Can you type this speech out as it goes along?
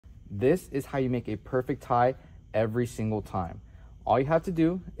This is how you make a perfect tie every single time. All you have to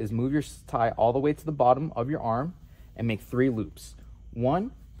do is move your tie all the way to the bottom of your arm and make 3 loops.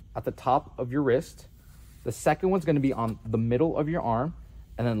 One at the top of your wrist, the second one's going to be on the middle of your arm,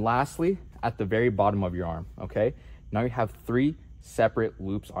 and then lastly at the very bottom of your arm. Okay, now you have 3 separate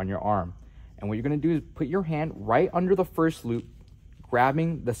loops on your arm, and what you're going to do is put your hand right under the first loop,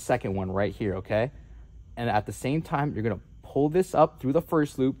 grabbing the second one right here. Okay, and at the same time you're going to pull this up through the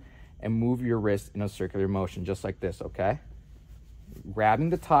first loop and move your wrist in a circular motion just like this. Okay, grabbing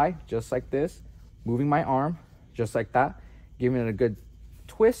the tie just like this, moving my arm just like that, giving it a good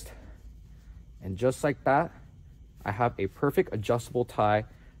twist, and just like that I have a perfect adjustable tie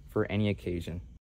for any occasion.